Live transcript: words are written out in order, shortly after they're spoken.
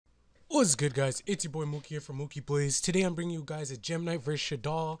What's good, guys? It's your boy Mookie here from Mookie Plays. Today I'm bringing you guys a Gem Knight vs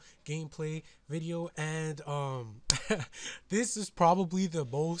Shaddolls gameplay video, and this is probably the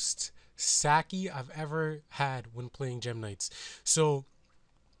most sacky I've ever had when playing Gem Knights. So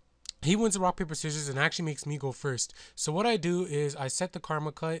he wins the rock paper scissors and actually makes me go first. So what I do is I set the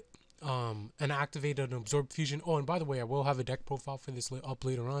karma cut and activate an absorb fusion. Oh, and by the way, I will have a deck profile for this up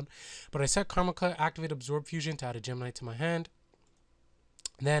later on, but I set karma cut, activate absorb fusion to add a Gem Knight to my hand.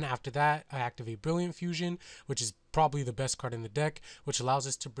 Then after that, I activate Brilliant Fusion, which is probably the best card in the deck, which allows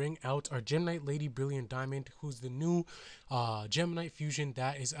us to bring out our Gem Knight Lady Brilliant Diamond, who's the new Gem Knight fusion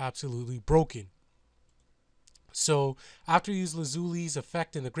that is absolutely broken. So after you use Lazuli's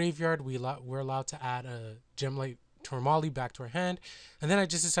effect in the graveyard, we're allowed to add a Gem Knight Tormali back to our hand, and then I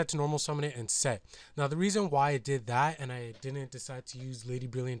just decided to normal summon it and set. Now the reason why I did that and I didn't decide to use Lady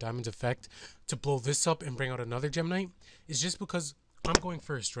Brilliant Diamond's effect to blow this up and bring out another Gem Knight is just because I'm going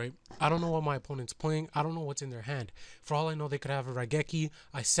first, right? I don't know what my opponent's playing. I don't know what's in their hand. For all I know, they could have a Raigeki.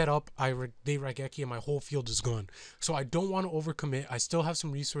 I set up, they Raigeki, and my whole field is gone. So I don't want to overcommit. I still have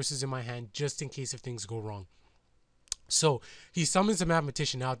some resources in my hand just in case if things go wrong. So he summons the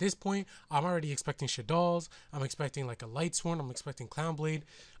Mathematician. Now at this point, I'm already expecting Shaddolls. I'm expecting like a Light Sworn. I'm expecting Clownblade.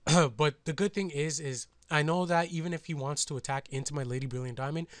 But the good thing is I know that even if he wants to attack into my Lady Brilliant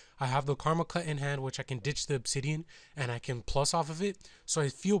Diamond, I have the Karma Cut in hand, which I can ditch the Obsidian and I can plus off of it. So I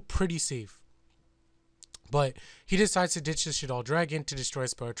feel pretty safe. But he decides to ditch the Shaddolls Dragon to destroy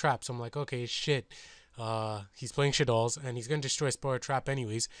Spell Trap. So I'm like, okay, shit. He's playing Shaddolls and he's going to destroy Spell Trap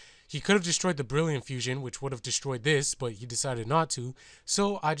anyways. He could have destroyed the Brilliant Fusion, which would have destroyed this, but he decided not to.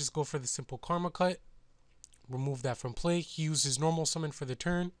 So I just go for the simple Karma Cut. Remove that from play. He uses normal summon for the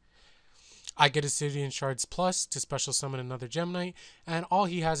turn. I get Obsidian Shards Plus to special summon another Gem Knight, and all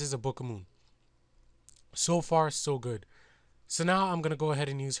he has is a Book of Moon. So far, so good. So now I'm going to go ahead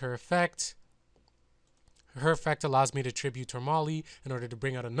and use her effect. Her effect allows me to tribute Tormali in order to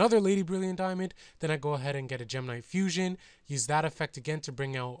bring out another Lady Brilliant Diamond. Then I go ahead and get a Gem Knight Fusion. Use that effect again to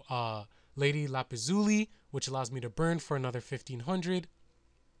bring out Lady Lapizuli, which allows me to burn for another 1500.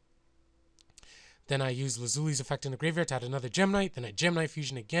 Then I use Lazuli's effect in the graveyard to add another Gem Knight. Then I Gem Knight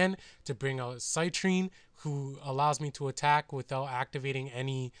Fusion again to bring out Citrine, who allows me to attack without activating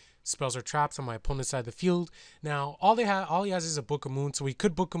any spells or traps on my opponent's side of the field. Now, all he has is a Book of Moon, so he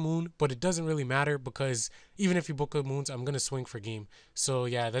could Book of Moon, but it doesn't really matter because even if he Book of Moons, I'm going to swing for game. So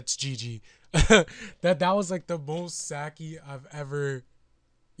yeah, that's GG. that was like the most sacky I've ever,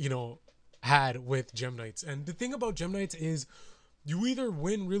 had with Gem Knights. And the thing about Gem Knights is you either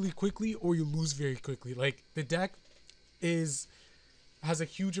win really quickly or you lose very quickly. Like, the deck has a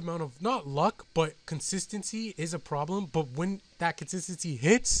huge amount of, not luck, but consistency is a problem. But when that consistency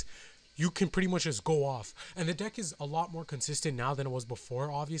hits, you can pretty much just go off. And the deck is a lot more consistent now than it was before,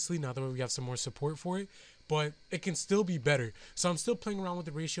 obviously, now that we have some more support for it. But it can still be better. So I'm still playing around with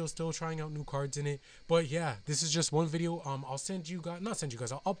the ratio, still trying out new cards in it. But yeah, this is just one video. I'll send you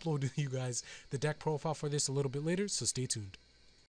guys, I'll upload to you guys the deck profile for this a little bit later, so stay tuned.